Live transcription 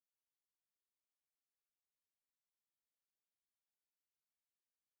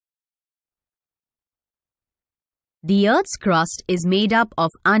The Earth's crust is made up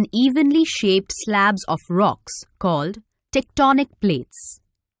of unevenly shaped slabs of rocks called tectonic plates.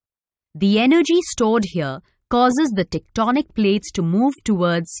 The energy stored here causes the tectonic plates to move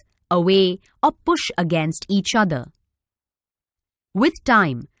towards, away, or push against each other. With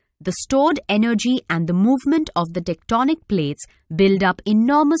time, the stored energy and the movement of the tectonic plates build up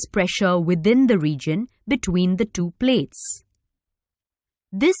enormous pressure within the region between the two plates.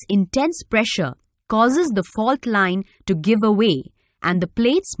 This intense pressure causes the fault line to give away and the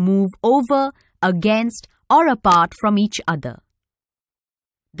plates move over, against, or apart from each other.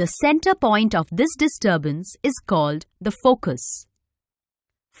 The center point of this disturbance is called the focus.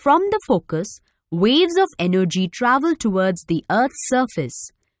 From the focus, waves of energy travel towards the Earth's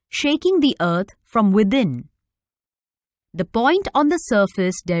surface, shaking the Earth from within. The point on the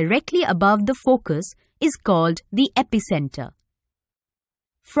surface directly above the focus is called the epicenter.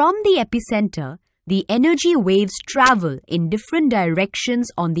 From the epicenter, the energy waves travel in different directions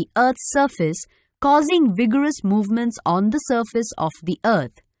on the Earth's surface, causing vigorous movements on the surface of the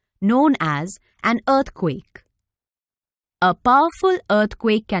Earth, known as an earthquake. A powerful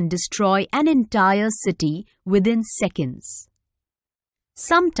earthquake can destroy an entire city within seconds.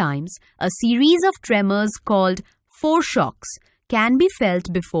 Sometimes, a series of tremors called foreshocks can be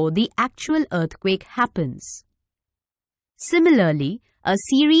felt before the actual earthquake happens. Similarly, a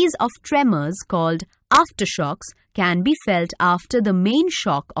series of tremors called aftershocks can be felt after the main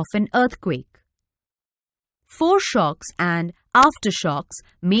shock of an earthquake. Foreshocks and aftershocks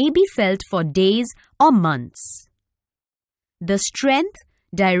may be felt for days or months. The strength,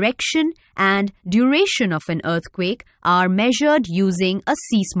 direction, and duration of an earthquake are measured using a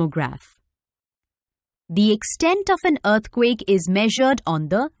seismograph. The extent of an earthquake is measured on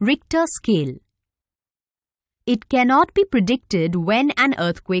the Richter scale. It cannot be predicted when an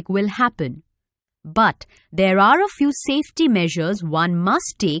earthquake will happen, but there are a few safety measures one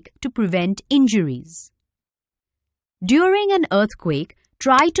must take to prevent injuries. During an earthquake,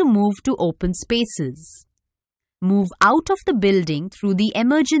 try to move to open spaces. Move out of the building through the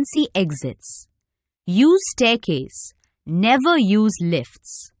emergency exits. Use staircase. Never use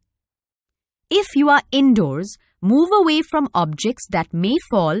lifts. If you are indoors, move away from objects that may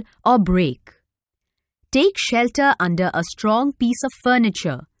fall or break. Take shelter under a strong piece of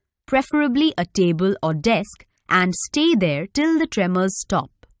furniture, preferably a table or desk, and stay there till the tremors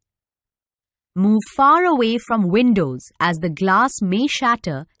stop. Move far away from windows as the glass may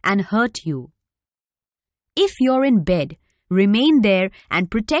shatter and hurt you. If you're in bed, remain there and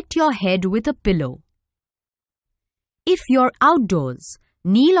protect your head with a pillow. If you're outdoors,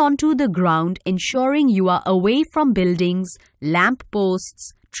 kneel onto the ground, ensuring you are away from buildings, lamp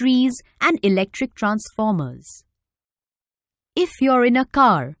posts, trees, and electric transformers. If you're in a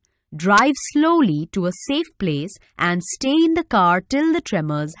car, drive slowly to a safe place and stay in the car till the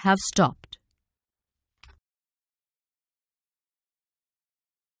tremors have stopped.